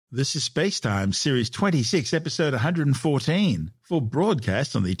This is SpaceTime, Series 26, Episode 114, for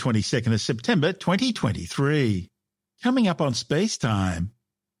broadcast on the 22nd of September 2023. Coming up on SpaceTime,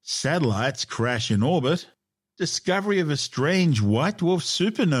 satellites crash in orbit, discovery of a strange white dwarf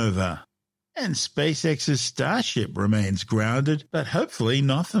supernova, and SpaceX's Starship remains grounded, but hopefully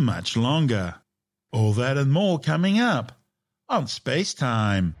not for much longer. All that and more coming up on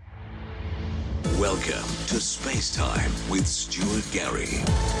SpaceTime. Welcome to SpaceTime with Stuart Gary.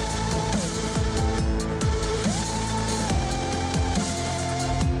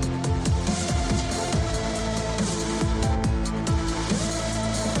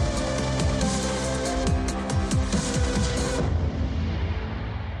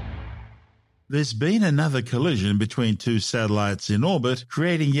 There's been another collision between two satellites in orbit,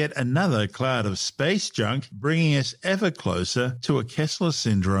 creating yet another cloud of space junk, bringing us ever closer to a Kessler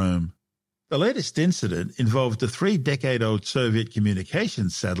syndrome. The latest incident involved a 3-decade-old Soviet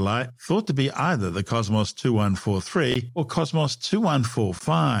communications satellite thought to be either the Cosmos 2143 or Cosmos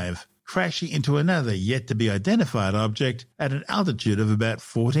 2145, crashing into another yet-to-be-identified object at an altitude of about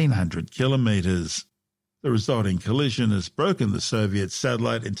 1,400 kilometers. The resulting collision has broken the Soviet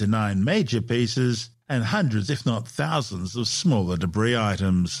satellite into 9 major pieces and hundreds, if not thousands, of smaller debris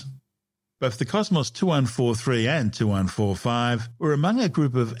items. Both the Cosmos 2143 and 2145 were among a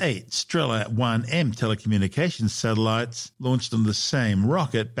group of 8 Strela 1M telecommunications satellites launched on the same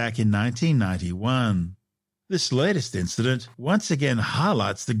rocket back in 1991. This latest incident once again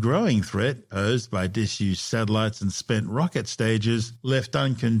highlights the growing threat posed by disused satellites and spent rocket stages left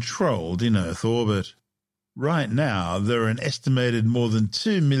uncontrolled in Earth orbit. Right now, there are an estimated more than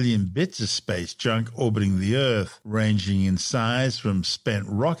 2 million bits of space junk orbiting the Earth, ranging in size from spent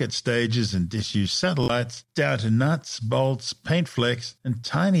rocket stages and disused satellites down to nuts, bolts, paint flecks, and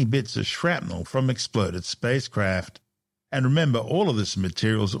tiny bits of shrapnel from exploded spacecraft. And remember, all of this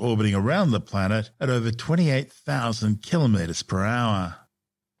material is orbiting around the planet at over 28,000 kilometers per hour.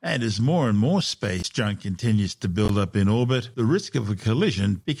 And as more and more space junk continues to build up in orbit, the risk of a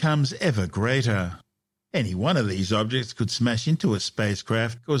collision becomes ever greater. Any one of these objects could smash into a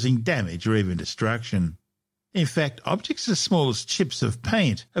spacecraft, causing damage or even destruction. In fact, objects as small as chips of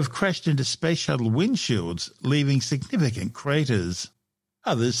paint have crashed into space shuttle windshields, leaving significant craters.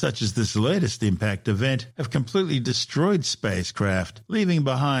 Others, such as this latest impact event, have completely destroyed spacecraft, leaving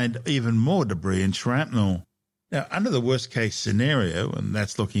behind even more debris and shrapnel. Now, under the worst-case scenario, and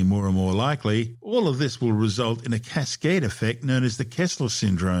that's looking more and more likely, all of this will result in a cascade effect known as the Kessler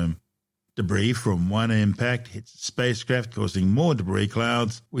syndrome. Debris from one impact hits the spacecraft, causing more debris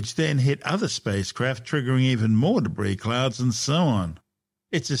clouds, which then hit other spacecraft, triggering even more debris clouds, and so on.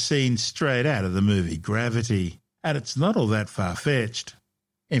 It's a scene straight out of the movie Gravity, and it's not all that far-fetched.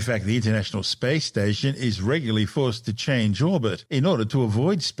 In fact, the International Space Station is regularly forced to change orbit in order to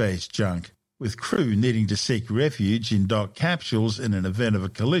avoid space junk, with crew needing to seek refuge in docked capsules in an event of a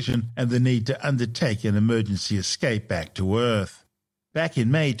collision and the need to undertake an emergency escape back to Earth. Back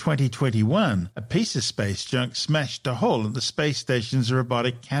in May 2021, a piece of space junk smashed a hole in the space station's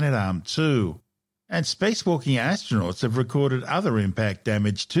robotic Canadarm2. And spacewalking astronauts have recorded other impact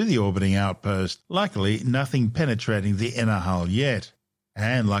damage to the orbiting outpost, luckily nothing penetrating the inner hull yet.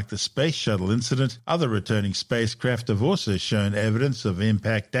 And like the Space Shuttle incident, other returning spacecraft have also shown evidence of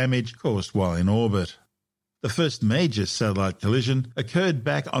impact damage caused while in orbit. The first major satellite collision occurred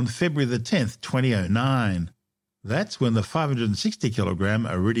back on February 10, 2009. That's when the 560-kilogram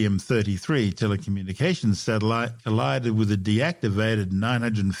Iridium-33 telecommunications satellite collided with a deactivated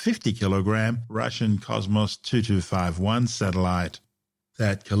 950-kilogram Russian Cosmos 2251 satellite.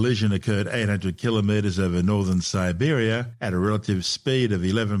 That collision occurred 800 kilometers over northern Siberia at a relative speed of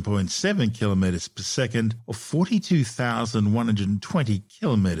 11.7 kilometers per second or 42,120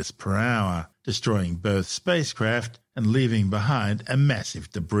 kilometers per hour, destroying both spacecraft and leaving behind a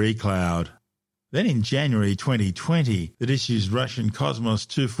massive debris cloud. Then in January 2020, the disused Russian Cosmos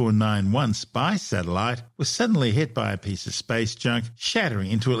 2491 spy satellite was suddenly hit by a piece of space junk,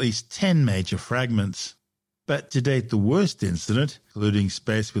 shattering into at least 10 major fragments. But to date, the worst incident, colliding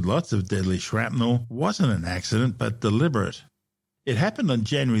space with lots of deadly shrapnel, wasn't an accident but deliberate. It happened on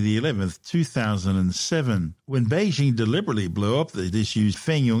January the 11th, 2007, when Beijing deliberately blew up the disused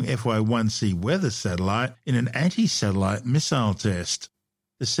Fengyun FY-1C weather satellite in an anti-satellite missile test.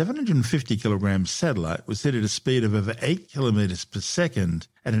 The 750-kilogram satellite was hit at a speed of over 8 kilometers per second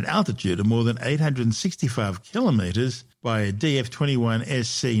at an altitude of more than 865 kilometers by a DF-21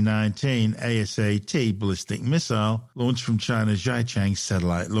 SC-19 ASAT ballistic missile launched from China's Jiaqiang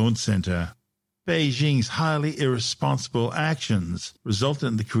Satellite Launch Center. Beijing's highly irresponsible actions resulted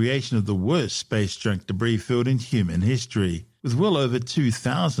in the creation of the worst space junk debris field in human history, with well over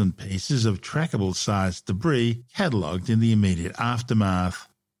 2,000 pieces of trackable-sized debris catalogued in the immediate aftermath.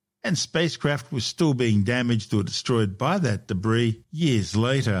 And spacecraft were still being damaged or destroyed by that debris years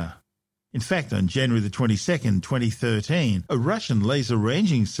later. In fact, on January the 22nd, 2013, a Russian laser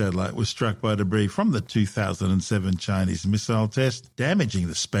ranging satellite was struck by debris from the 2007 Chinese missile test, damaging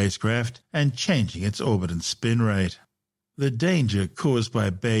the spacecraft and changing its orbit and spin rate. The danger caused by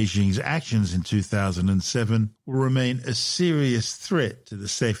Beijing's actions in 2007 will remain a serious threat to the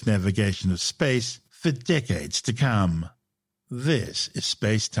safe navigation of space for decades to come. This is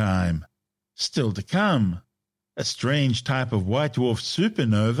SpaceTime. Still to come, a strange type of white dwarf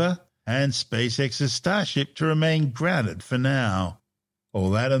supernova, and SpaceX's Starship to remain grounded for now.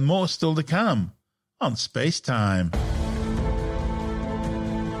 All that and more still to come on SpaceTime.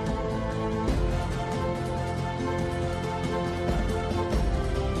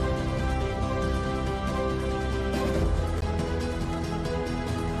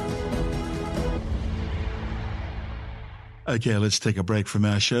 Okay, let's take a break from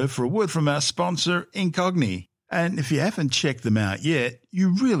our show for a word from our sponsor, Incogni. And if you haven't checked them out yet,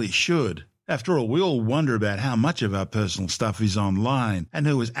 you really should. After all, we all wonder about how much of our personal stuff is online and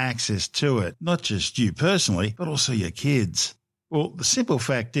who has access to it, not just you personally, but also your kids. Well, the simple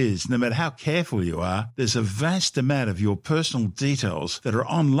fact is, no matter how careful you are, there's a vast amount of your personal details that are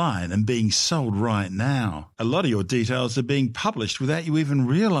online and being sold right now. A lot of your details are being published without you even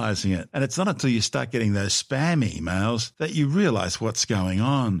realizing it, and it's not until you start getting those spam emails that you realize what's going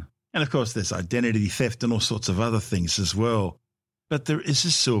on. And of course, there's identity theft and all sorts of other things as well. But there is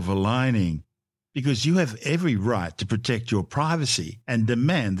a silver lining, because you have every right to protect your privacy and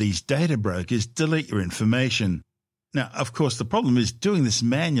demand these data brokers delete your information. Now, of course, the problem is doing this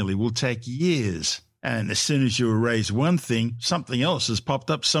manually will take years. And as soon as you erase one thing, something else has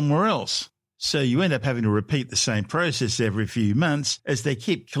popped up somewhere else. So you end up having to repeat the same process every few months as they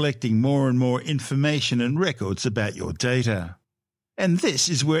keep collecting more and more information and records about your data. And this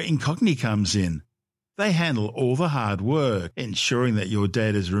is where Incogni comes in. They handle all the hard work, ensuring that your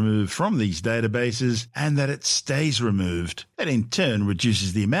data is removed from these databases and that it stays removed. That in turn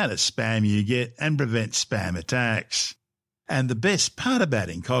reduces the amount of spam you get and prevents spam attacks. And the best part about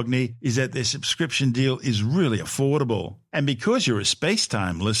Incogni is that their subscription deal is really affordable. And because you're a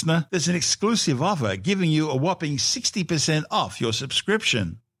SpaceTime listener, there's an exclusive offer giving you a whopping 60% off your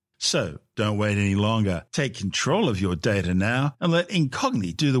subscription. So, don't wait any longer. Take control of your data now and let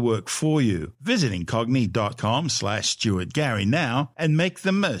Incogni do the work for you. Visit incogni.com/StuartGary now and make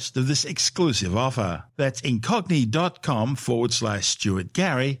the most of this exclusive offer. That's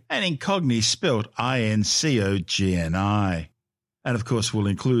incogni.com/StuartGary and Incogni spelled INCOGNI. And of course, we'll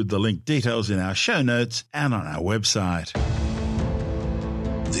include the link details in our show notes and on our website.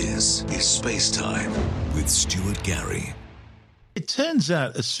 This is SpaceTime with Stuart Gary. It turns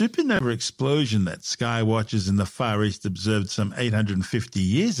out a supernova explosion that sky watchers in the Far East observed some 850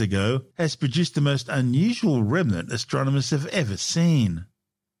 years ago has produced the most unusual remnant astronomers have ever seen.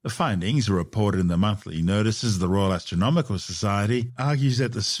 The findings, reported in the monthly notices of the Royal Astronomical Society, argues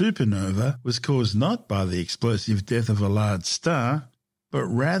that the supernova was caused not by the explosive death of a large star, but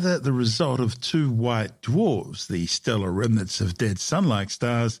rather the result of two white dwarfs, the stellar remnants of dead sun-like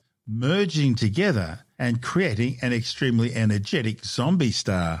stars, merging together and creating an extremely energetic zombie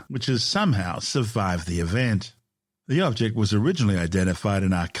star, which has somehow survived the event. The object was originally identified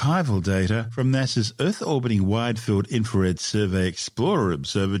in archival data from NASA's Earth-orbiting Wide-Field Infrared Survey Explorer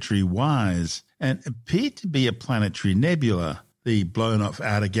Observatory WISE, and appeared to be a planetary nebula, the blown-off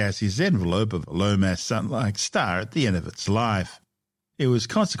outer gaseous envelope of a low-mass sun-like star at the end of its life. It was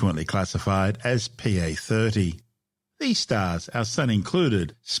consequently classified as PA30. These stars, our Sun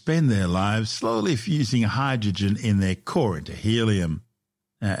included, spend their lives slowly fusing hydrogen in their core into helium.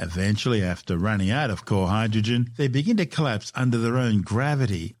 Now, eventually, after running out of core hydrogen, they begin to collapse under their own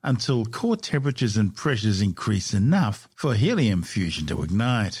gravity until core temperatures and pressures increase enough for helium fusion to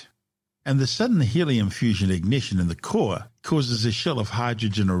ignite. And the sudden helium fusion ignition in the core causes a shell of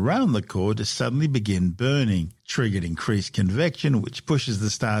hydrogen around the core to suddenly begin burning, triggering increased convection, which pushes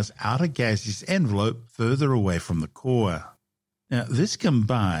the star's outer gaseous envelope further away from the core. Now, this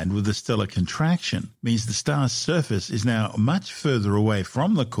combined with the stellar contraction means the star's surface is now much further away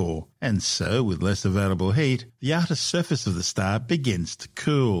from the core, and so, with less available heat, the outer surface of the star begins to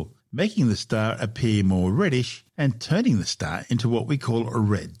cool, making the star appear more reddish and turning the star into what we call a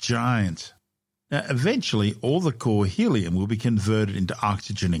red giant. Now, eventually, all the core helium will be converted into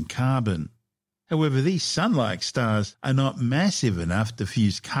oxygen and carbon. However, these sun-like stars are not massive enough to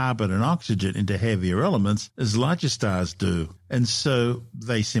fuse carbon and oxygen into heavier elements as larger stars do, and so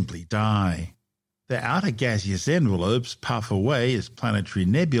they simply die. Their outer gaseous envelopes puff away as planetary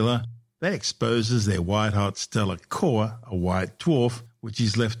nebula. That exposes their white-hot stellar core, a white dwarf, which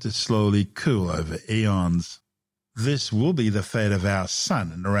is left to slowly cool over eons. This will be the fate of our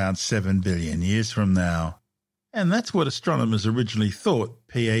Sun in around 7 billion years from now. And that's what astronomers originally thought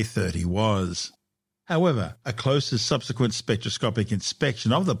PA30 was. However, a closer subsequent spectroscopic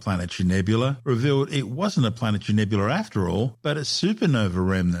inspection of the planetary nebula revealed it wasn't a planetary nebula after all, but a supernova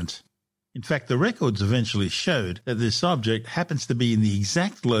remnant. In fact, the records eventually showed that this object happens to be in the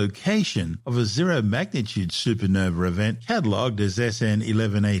exact location of a zero-magnitude supernova event catalogued as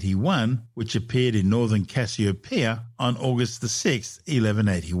SN1181, which appeared in northern Cassiopeia on August 6,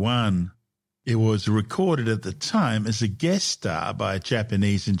 1181. It was recorded at the time as a guest star by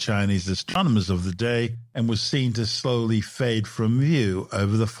Japanese and Chinese astronomers of the day and was seen to slowly fade from view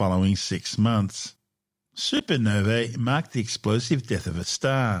over the following 6 months. Supernovae mark the explosive death of a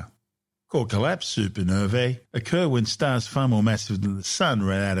star. Core collapse supernovae occur when stars far more massive than the Sun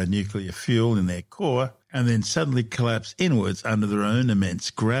run out of nuclear fuel in their core and then suddenly collapse inwards under their own immense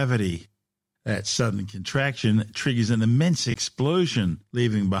gravity. That sudden contraction triggers an immense explosion,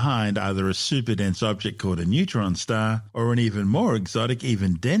 leaving behind either a superdense object called a neutron star or an even more exotic,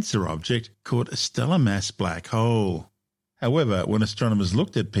 even denser object called a stellar mass black hole. However, when astronomers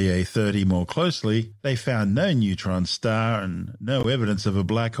looked at PA30 more closely, they found no neutron star and no evidence of a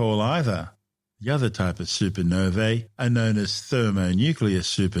black hole either. The other type of supernovae are known as thermonuclear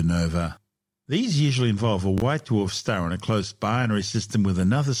supernova. These usually involve a white dwarf star in a close binary system with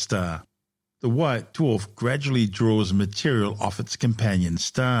another star. The white dwarf gradually draws material off its companion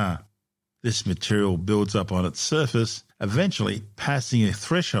star. This material builds up on its surface, eventually passing a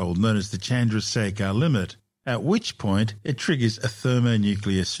threshold known as the Chandrasekhar limit, at which point it triggers a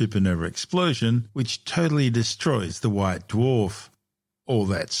thermonuclear supernova explosion which totally destroys the white dwarf. All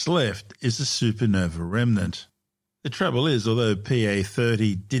that's left is a supernova remnant. The trouble is, although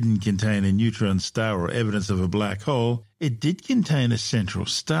PA30 didn't contain a neutron star or evidence of a black hole, it did contain a central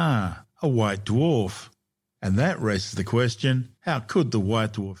star, a white dwarf. And that raises the question, how could the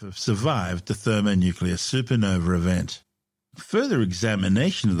white dwarf have survived the thermonuclear supernova event? Further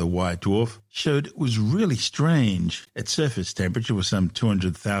examination of the white dwarf showed it was really strange. Its surface temperature was some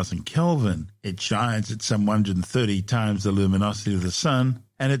 200,000 Kelvin. It shines at some 130 times the luminosity of the Sun,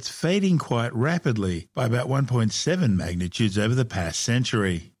 and it's fading quite rapidly by about 1.7 magnitudes over the past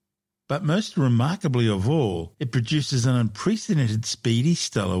century. But most remarkably of all, it produces an unprecedented speedy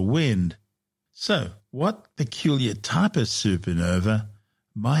stellar wind. So, what peculiar type of supernova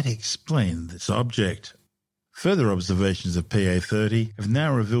might explain this object? Further observations of PA30 have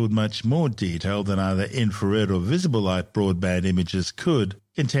now revealed much more detail than either infrared or visible light broadband images could,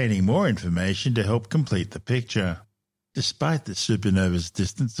 containing more information to help complete the picture. Despite the supernova's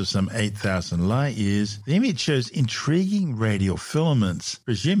distance of some 8,000 light-years, the image shows intriguing radial filaments,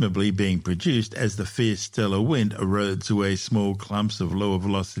 presumably being produced as the fierce stellar wind erodes away small clumps of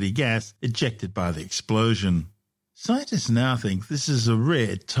lower-velocity gas ejected by the explosion. Scientists now think this is a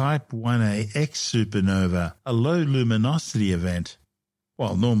rare Type 1a X supernova, a low-luminosity event.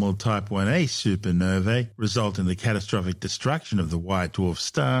 While normal Type 1a supernovae result in the catastrophic destruction of the white dwarf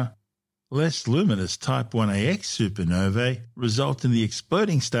star, less luminous Type 1a X supernovae result in the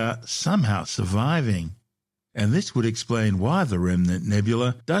exploding star somehow surviving. And this would explain why the remnant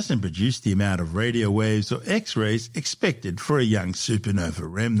nebula doesn't produce the amount of radio waves or X-rays expected for a young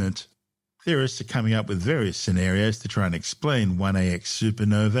supernova remnant. Theorists are coming up with various scenarios to try and explain 1ax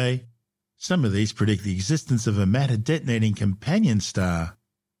supernovae. Some of these predict the existence of a matter-detonating companion star.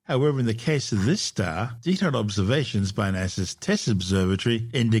 However, in the case of this star, detailed observations by NASA's TESS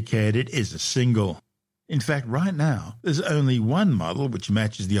observatory indicate it is a single. In fact, right now, there's only one model which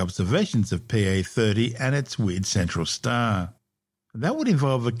matches the observations of PA30 and its weird central star. That would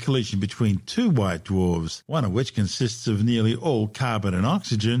involve a collision between two white dwarfs, one of which consists of nearly all carbon and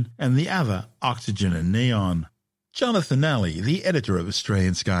oxygen, and the other oxygen and neon. Jonathan Alley, the editor of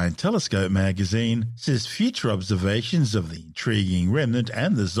Australian Sky and Telescope magazine, says future observations of the intriguing remnant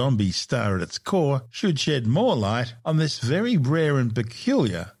and the zombie star at its core should shed more light on this very rare and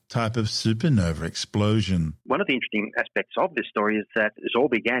peculiar type of supernova explosion. One of the interesting aspects of this story is that this all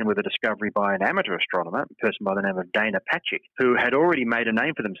began with a discovery by an amateur astronomer, a person by the name of Dana Patrick, who had already made a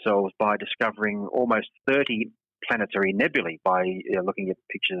name for themselves by discovering almost 30 planetary nebulae by looking at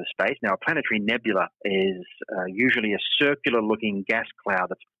pictures of space. Now, a planetary nebula is usually a circular-looking gas cloud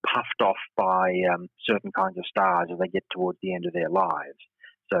that's puffed off by certain kinds of stars as they get towards the end of their lives.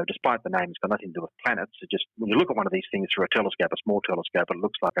 So despite the name, it's got nothing to do with planets. It just, when you look at one of these things through a telescope, a small telescope, it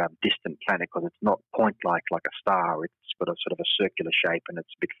looks like a distant planet because it's not point-like like a star. It's got a sort of a circular shape and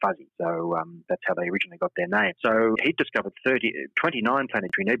it's a bit fuzzy. So that's how they originally got their name. So he discovered 29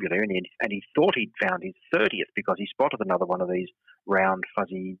 planetary nebulae, and he thought he'd found his 30th because he spotted another one of these round,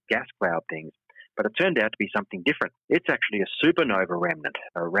 fuzzy gas cloud things. But it turned out to be something different. It's actually a supernova remnant,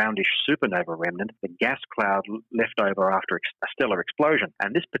 a roundish supernova remnant, the gas cloud left over after a stellar explosion.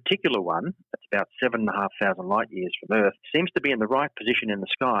 And this particular one, that's about 7,500 light years from Earth, seems to be in the right position in the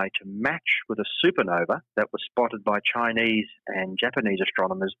sky to match with a supernova that was spotted by Chinese and Japanese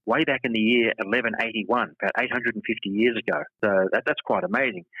astronomers way back in the year 1181, about 850 years ago. So that's quite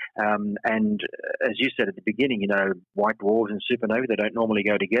amazing. And as you said at the beginning, white dwarfs and supernovae, they don't normally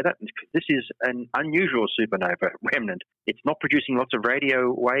go together. This is an unusual supernova remnant. It's not producing lots of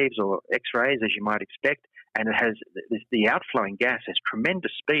radio waves or X-rays as you might expect, and it has the outflowing gas has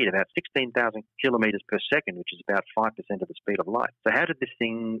tremendous speed, about 16,000 kilometres per second, which is about 5% of the speed of light. So how did this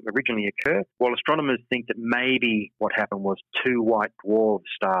thing originally occur? Well, astronomers think that maybe what happened was two white dwarf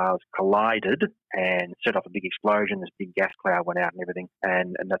stars collided and set off a big explosion. This big gas cloud went out and everything,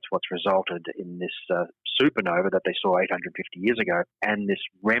 and that's what's resulted in this supernova that they saw 850 years ago, and this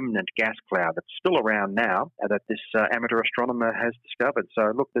remnant gas cloud that's still around now that this amateur astronomer has discovered.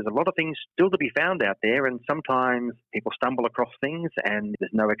 So look, there's a lot of things still to be found out there, and sometimes people stumble across things and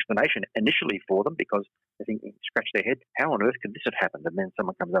there's no explanation initially for them because they think, scratch their head, how on earth could this have happened? And then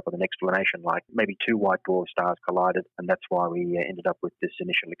someone comes up with an explanation like maybe two white dwarf stars collided, and that's why we ended up with this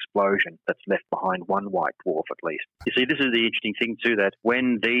initial explosion that's left behind one white dwarf at least. You see, this is the interesting thing too, that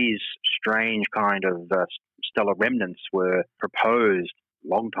when these strange kind of stellar remnants were proposed a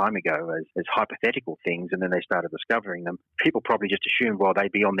long time ago as hypothetical things, and then they started discovering them, people probably just assumed, well,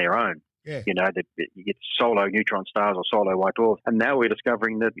 they'd be on their own. Yeah. You get solo neutron stars or solo white dwarfs, and now we're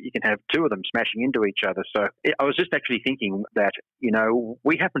discovering that you can have two of them smashing into each other. So I was just actually thinking that,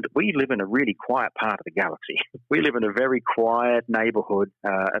 we live in a really quiet part of the galaxy. We live in a very quiet neighborhood,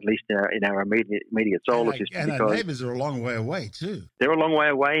 at least in our immediate solar system. And our neighbors are a long way away too. They're a long way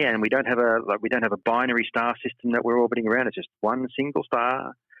away, and we don't have a binary star system that we're orbiting around. It's just one single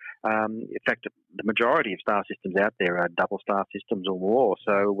star. In fact, the majority of star systems out there are double star systems or more.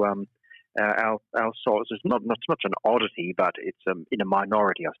 So our solar system is not so much an oddity, but it's in a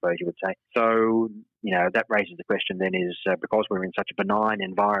minority, I suppose you would say. So, that raises the question then is, because we're in such a benign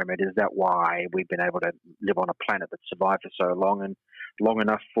environment, is that why we've been able to live on a planet that's survived for so long and long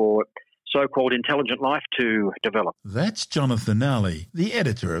enough for so-called intelligent life to develop? That's Jonathan Alley, the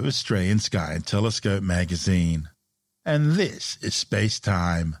editor of Australian Sky and Telescope magazine. And this is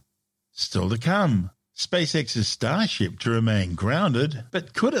SpaceTime. Still to come, SpaceX's Starship to remain grounded,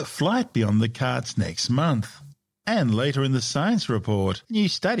 but could a flight be on the cards next month? And later in the Science Report, a new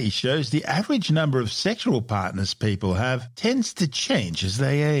study shows the average number of sexual partners people have tends to change as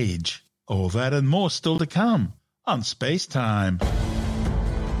they age. All that and more still to come on SpaceTime.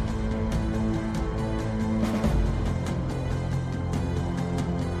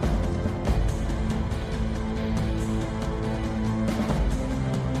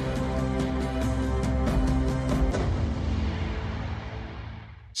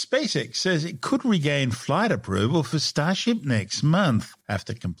 SpaceX says it could regain flight approval for Starship next month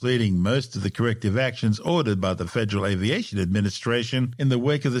after completing most of the corrective actions ordered by the Federal Aviation Administration in the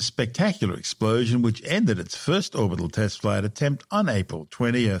wake of the spectacular explosion which ended its first orbital test flight attempt on April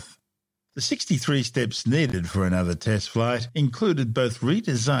 20th. The 63 steps needed for another test flight included both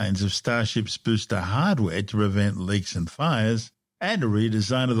redesigns of Starship's booster hardware to prevent leaks and fires, and a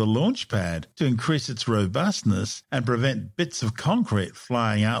redesign of the launch pad to increase its robustness and prevent bits of concrete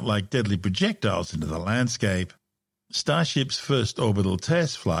flying out like deadly projectiles into the landscape. Starship's first orbital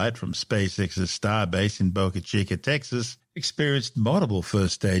test flight from SpaceX's Starbase in Boca Chica, Texas, experienced multiple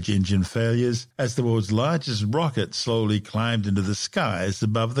first-stage engine failures as the world's largest rocket slowly climbed into the skies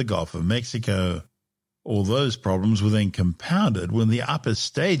above the Gulf of Mexico. All those problems were then compounded when the upper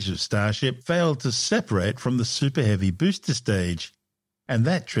stage of Starship failed to separate from the Super Heavy booster stage, and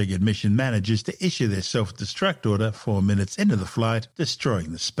that triggered mission managers to issue their self-destruct order 4 minutes into the flight,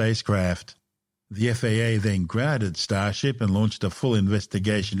 destroying the spacecraft. The FAA then grounded Starship and launched a full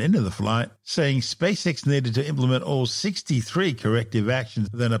investigation into the flight, saying SpaceX needed to implement all 63 corrective actions,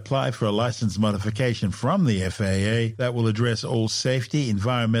 then apply for a license modification from the FAA that will address all safety,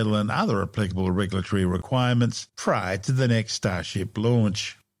 environmental and other applicable regulatory requirements prior to the next Starship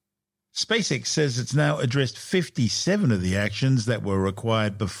launch. SpaceX says it's now addressed 57 of the actions that were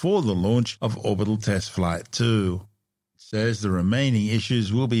required before the launch of Orbital Test Flight 2. Says the remaining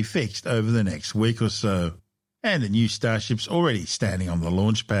issues will be fixed over the next week or so. and a new Starship's already standing on the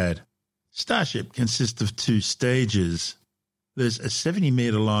launch pad. Starship consists of 2 stages. There's a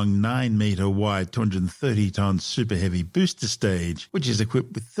 70-metre long, 9-metre wide, 230-tonne super heavy booster stage, which is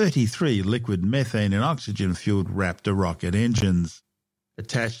equipped with 33 liquid methane and oxygen-fueled Raptor rocket engines.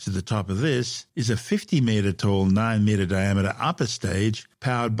 Attached to the top of this is a 50-metre tall, 9-metre diameter upper stage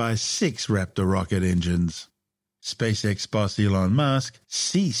powered by 6 Raptor rocket engines. SpaceX boss Elon Musk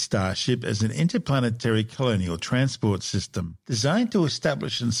sees Starship as an interplanetary colonial transport system designed to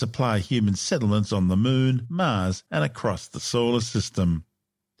establish and supply human settlements on the Moon, Mars, and across the solar system.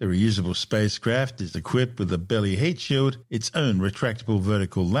 The reusable spacecraft is equipped with a belly heat shield, its own retractable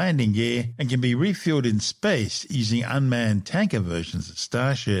vertical landing gear, and can be refueled in space using unmanned tanker versions of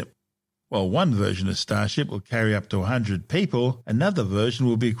Starship. While one version of Starship will carry up to 100 people, another version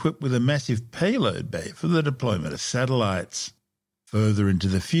will be equipped with a massive payload bay for the deployment of satellites. Further into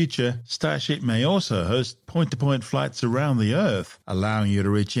the future, Starship may also host point-to-point flights around the Earth, allowing you to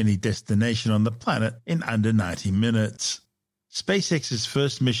reach any destination on the planet in under 90 minutes. SpaceX's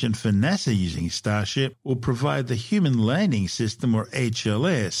first mission for NASA using Starship will provide the Human Landing System, or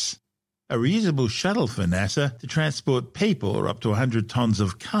HLS, a reusable shuttle for NASA to transport people or up to 100 tons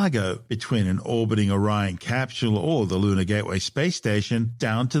of cargo between an orbiting Orion capsule or the Lunar Gateway space station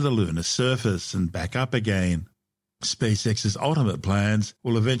down to the lunar surface and back up again. SpaceX's ultimate plans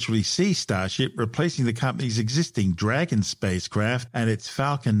will eventually see Starship replacing the company's existing Dragon spacecraft and its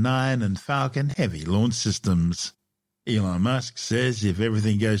Falcon 9 and Falcon Heavy launch systems. Elon Musk says if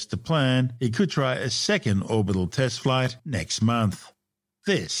everything goes to plan, he could try a second orbital test flight next month.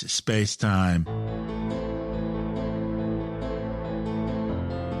 This is SpaceTime.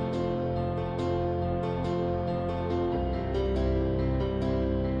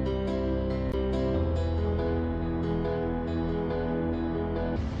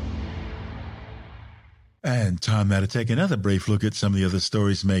 And time now to take another brief look at some of the other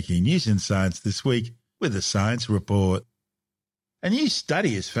stories making news in science this week with a Science Report. A new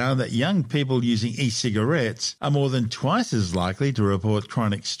study has found that young people using e-cigarettes are more than twice as likely to report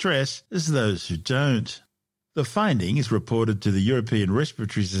chronic stress as those who don't. The findings, reported to the European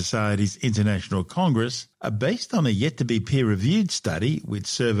Respiratory Society's International Congress, are based on a yet-to-be peer-reviewed study which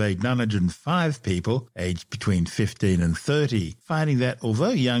surveyed 905 people aged between 15 and 30, finding that although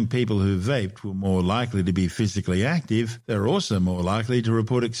young people who vaped were more likely to be physically active, they are also more likely to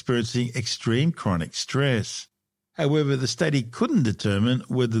report experiencing extreme chronic stress. However, the study couldn't determine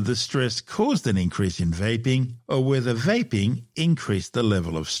whether the stress caused an increase in vaping or whether vaping increased the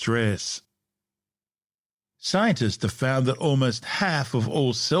level of stress. Scientists have found that almost half of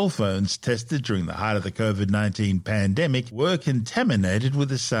all cell phones tested during the height of the COVID-19 pandemic were contaminated with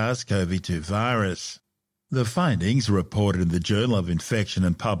the SARS-CoV-2 virus. The findings, reported in the Journal of Infection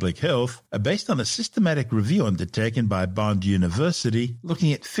and Public Health, are based on a systematic review undertaken by Bond University,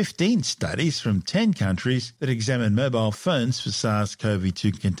 looking at 15 studies from 10 countries that examined mobile phones for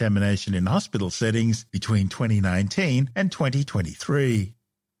SARS-CoV-2 contamination in hospital settings between 2019 and 2023.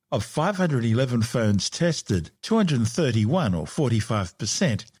 Of 511 phones tested, 231, or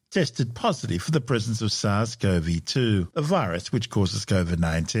 45%, tested positive for the presence of SARS-CoV-2, a virus which causes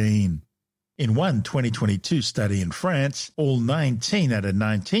COVID-19. In one 2022 study in France, all 19 out of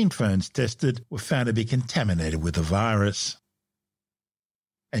 19 phones tested were found to be contaminated with the virus.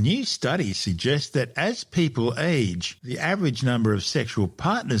 A new study suggests that as people age, the average number of sexual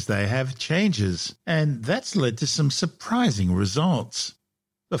partners they have changes, and that's led to some surprising results.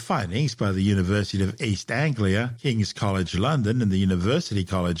 The findings by the University of East Anglia, King's College London and the University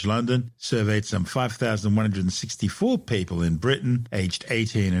College London surveyed some 5,164 people in Britain aged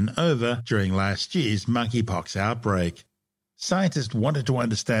 18 and over during last year's monkeypox outbreak. Scientists wanted to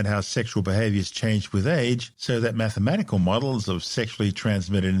understand how sexual behaviours changed with age so that mathematical models of sexually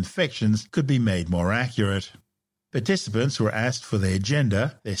transmitted infections could be made more accurate. Participants were asked for their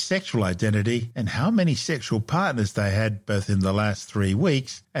gender, their sexual identity, and how many sexual partners they had both in the last 3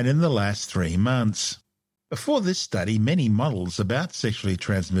 weeks and in the last 3 months. Before this study, many models about sexually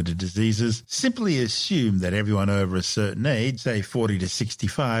transmitted diseases simply assumed that everyone over a certain age, say 40 to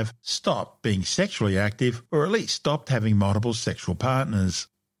 65, stopped being sexually active or at least stopped having multiple sexual partners.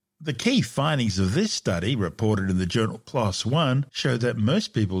 The key findings of this study, reported in the journal PLOS One, show that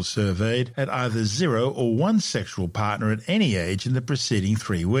most people surveyed had either 0 or 1 sexual partner at any age in the preceding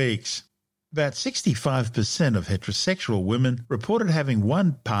 3 weeks. About 65% of heterosexual women reported having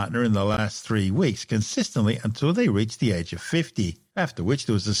 1 partner in the last 3 weeks consistently until they reached the age of 50, after which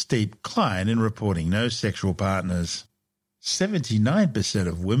there was a steep decline in reporting no sexual partners. 79%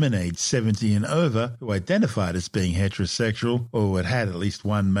 of women aged 70 and over who identified as being heterosexual or who had had at least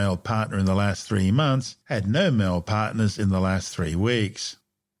one male partner in the last 3 months had no male partners in the last 3 weeks.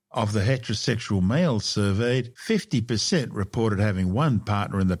 Of the heterosexual males surveyed, 50% reported having one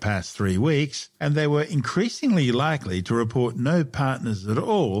partner in the past 3 weeks, and they were increasingly likely to report no partners at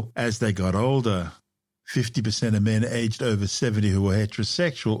all as they got older. 50% of men aged over 70 who were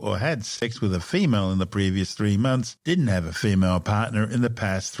heterosexual or had sex with a female in the previous 3 months didn't have a female partner in the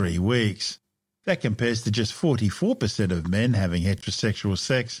past 3 weeks. That compares to just 44% of men having heterosexual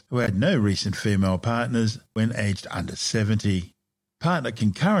sex who had no recent female partners when aged under 70. Partner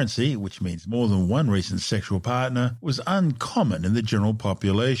concurrency, which means more than one recent sexual partner, was uncommon in the general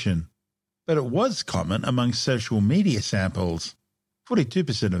population. But it was common among social media samples.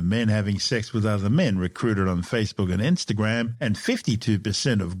 42% of men having sex with other men recruited on Facebook and Instagram, and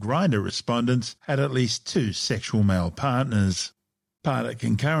 52% of Grindr respondents had at least 2 sexual male partners. Partner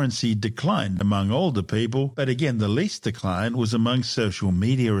concurrency declined among older people, but again the least decline was among social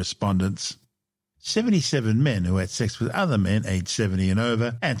media respondents. 77 men who had sex with other men aged 70 and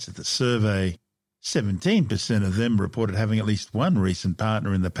over answered the survey. 17% of them reported having at least one recent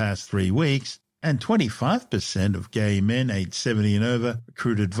partner in the past 3 weeks, and 25% of gay men aged 70 and over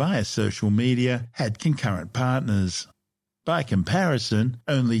recruited via social media had concurrent partners. By comparison,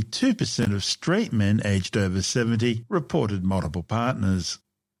 only 2% of straight men aged over 70 reported multiple partners.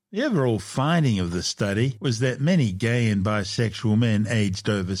 The overall finding of the study was that many gay and bisexual men aged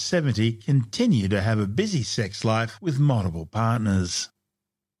over 70 continue to have a busy sex life with multiple partners.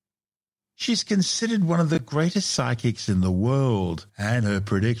 She's considered one of the greatest psychics in the world, and her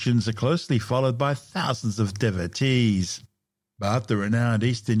predictions are closely followed by thousands of devotees. But the renowned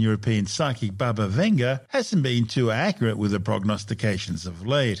Eastern European psychic Baba Vanga hasn't been too accurate with her prognostications of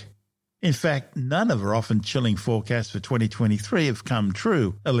late. In fact, none of her often chilling forecasts for 2023 have come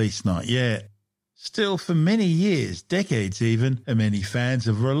true, at least not yet. Still, for many years, decades even, many fans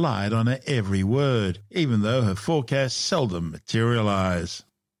have relied on her every word, even though her forecasts seldom materialise.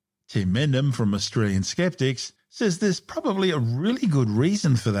 Tim Mendham from Australian Skeptics says there's probably a really good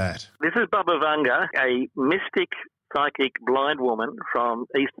reason for that. This is Baba Vanga, a mystic, psychic, blind woman from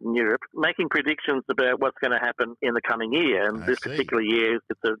Eastern Europe, making predictions about what's going to happen in the coming year. And this particular year,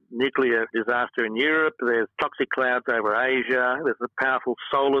 it's a nuclear disaster in Europe. There's toxic clouds over Asia. There's a powerful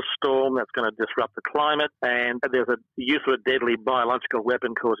solar storm that's going to disrupt the climate. And there's a use of a deadly biological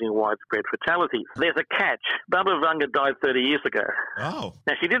weapon causing widespread fatalities. There's a catch. Baba Vanga died 30 years ago. Oh.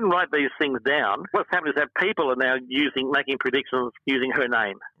 Now, she didn't write these things down. What's happened is that people are now making predictions using her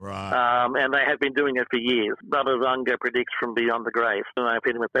name. Right. And they have been doing it for years. Baba Vanga predicts from beyond the grave. And I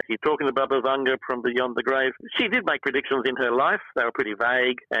opinion with that. You're talking to Baba Vanga from beyond the grave. She did make predictions in her life. They were pretty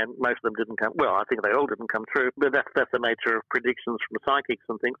vague, and most of them didn't come. Well, I think they all didn't come true. But that's the nature of predictions from psychics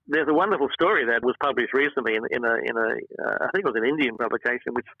and things. There's a wonderful story that was published recently in a I think it was an Indian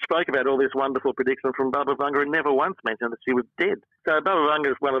publication, which spoke about all this wonderful prediction from Baba Vanga and never once mentioned that she was dead. So Baba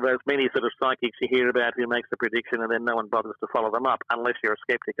Vanga is one of those many sort of psychics you hear about who makes a prediction and then no one bothers to follow them up, unless you're a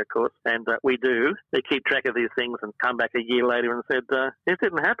skeptic, of course. And we do. They keep track of these things and come back a year later and said, this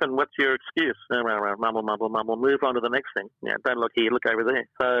didn't happen. What's your excuse? Mumble, mumble, mumble. Move on to the next thing. Yeah, don't look here, look over there.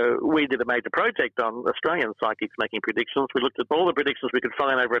 So we did a major project on Australian psychics making predictions. We looked at all the predictions we could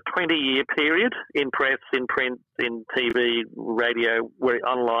find over a 20-year period in press, in print, in TV, radio,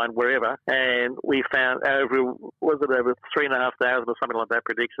 online, wherever. And we found over 3,500 or something like that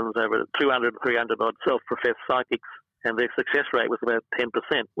predictions, over 200, 300 odd self-professed psychics. And their success rate was about 10%,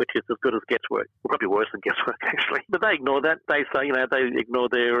 which is as good as guesswork. Probably worse than guesswork, actually. But they ignore that. They say, they ignore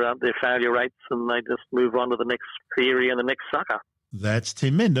their failure rates and they just move on to the next theory and the next sucker. That's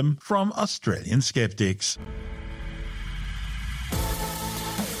Tim Mendham from Australian Skeptics.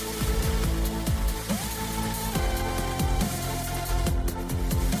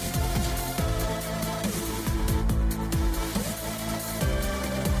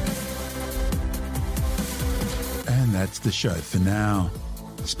 And that's the show for now.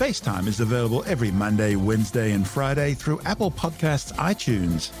 SpaceTime is available every Monday, Wednesday and Friday through Apple Podcasts,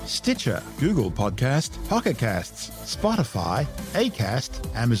 iTunes, Stitcher, Google Podcast, Pocket Casts, Spotify,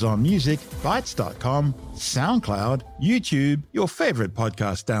 Acast, Amazon Music, Bytes.com, SoundCloud, YouTube, your favourite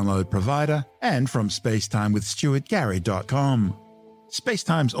podcast download provider, and from spacetimewithstuartgary.com.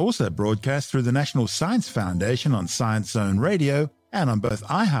 SpaceTime's also broadcast through the National Science Foundation on Science Zone Radio and on both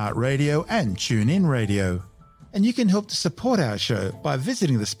iHeartRadio and TuneIn Radio. And you can help to support our show by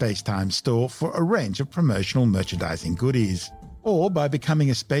visiting the SpaceTime store for a range of promotional merchandising goodies, or by becoming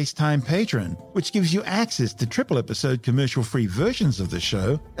a SpaceTime patron, which gives you access to triple-episode commercial-free versions of the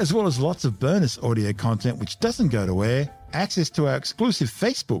show, as well as lots of bonus audio content which doesn't go to air access to our exclusive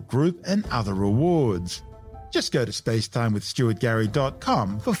Facebook group, and other rewards. Just go to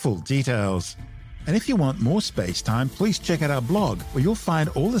spacetimewithstuartgary.com for full details. And if you want more SpaceTime, please check out our blog, where you'll find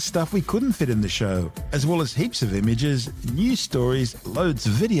all the stuff we couldn't fit in the show, as well as heaps of images, news stories, loads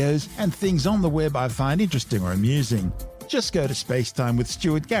of videos, and things on the web I find interesting or amusing. Just go to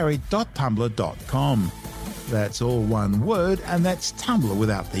spacetimewithstuartgary.tumblr.com. That's all one word, and that's Tumblr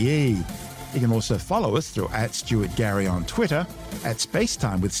without the E. You can also follow us through @StuartGary on Twitter,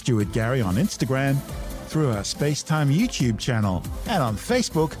 @SpaceTimeWithStuartGary on Instagram, through our SpaceTime YouTube channel, and on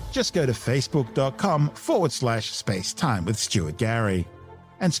Facebook, just go to facebook.com/SpaceTime with Stuart Gary.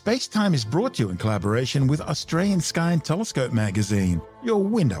 And SpaceTime is brought to you in collaboration with Australian Sky and Telescope magazine, your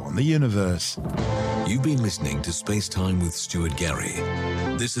window on the universe. You've been listening to SpaceTime with Stuart Gary.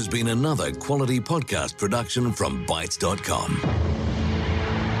 This has been another quality podcast production from Bytes.com.